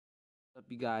What's up,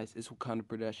 you guys? It's Wakanda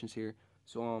Productions here.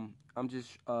 So I'm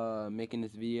just making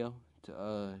this video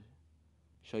to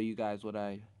show you guys what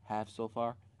I have so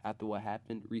far after what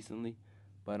happened recently.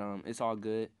 But it's all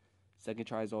good. Second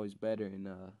try is always better, and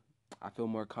I feel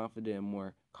more confident and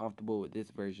more comfortable with this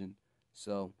version.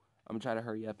 So I'm gonna try to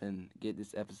hurry up and get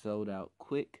this episode out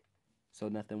quick, so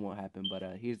nothing won't happen. But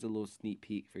here's a little sneak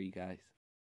peek for you guys.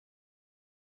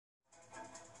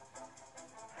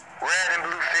 Red and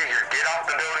blue figure, get off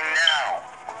the building now.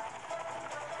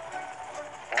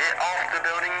 Get off the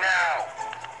building now.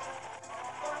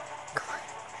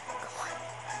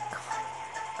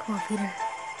 Come on, Peter.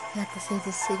 We have to save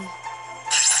this city.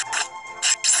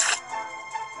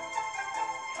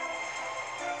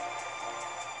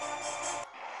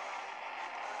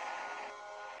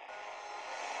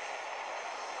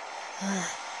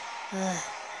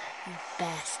 You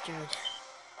bastard.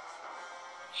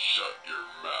 Shut your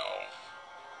mouth.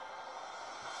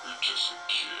 You're just a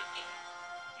kid.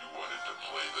 You wanted to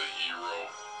play the hero?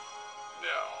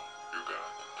 Now, you're gonna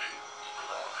have to pay the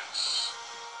price.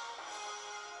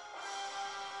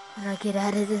 When I get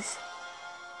out of this,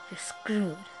 you're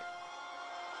screwed.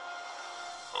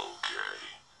 Okay,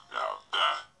 now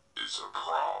that is a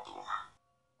problem.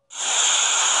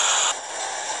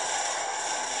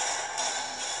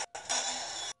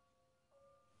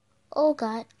 Oh,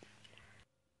 God.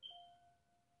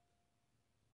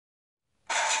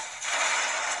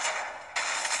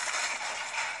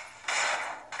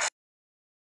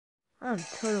 I'm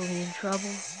totally in trouble.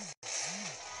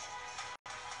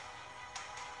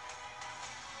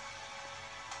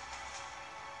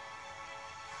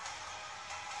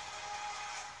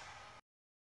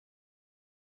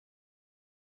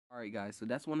 Alright guys, so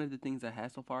that's one of the things I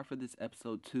had so far for this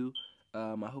episode 2.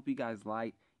 I hope you guys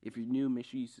like. If you're new, make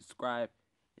sure you subscribe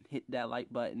and hit that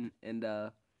like button, and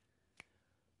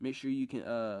make sure you can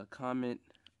comment.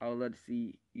 I would love to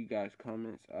see you guys'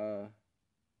 comments.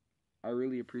 I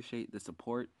really appreciate the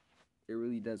support. It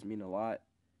really does mean a lot.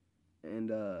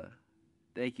 And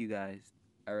thank you guys.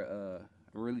 I'm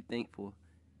really thankful.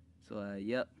 So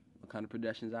yep, Wakanda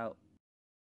Productions out.